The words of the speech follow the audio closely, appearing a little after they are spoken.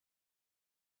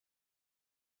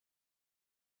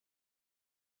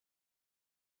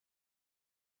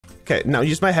Okay, now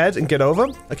use my head and get over.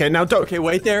 Okay, now don't. Okay,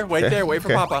 wait there. Wait there. Wait for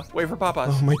okay. Papa. Wait for Papa.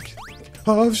 Oh my.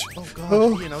 Oh, Oh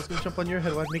god, Ian, I was gonna jump on your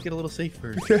head. I'd make it a little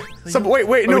safer. Okay.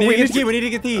 Wait, no, we we need need to We need to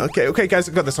get these. Okay, guys,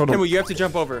 I got this. Hold on. Henwy, you have to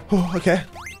jump over. Oh, okay.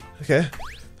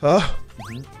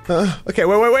 Okay,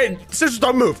 wait. Scissors,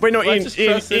 don't move. Wait, no, Ian,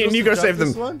 you go save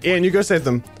them. Ian, you go save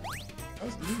them.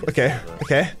 Okay.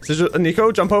 Scissors,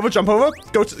 Nico, jump over.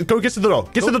 Go get to the door.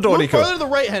 Get to the door, Nico. Go further to the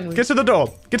right, Henwy. Get to the door.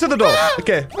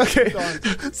 Okay.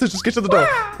 Scissors, get to the door.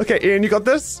 Okay, Ian, you got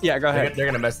this? Yeah, go ahead. They're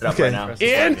gonna mess it up Okay. right now.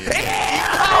 Ian!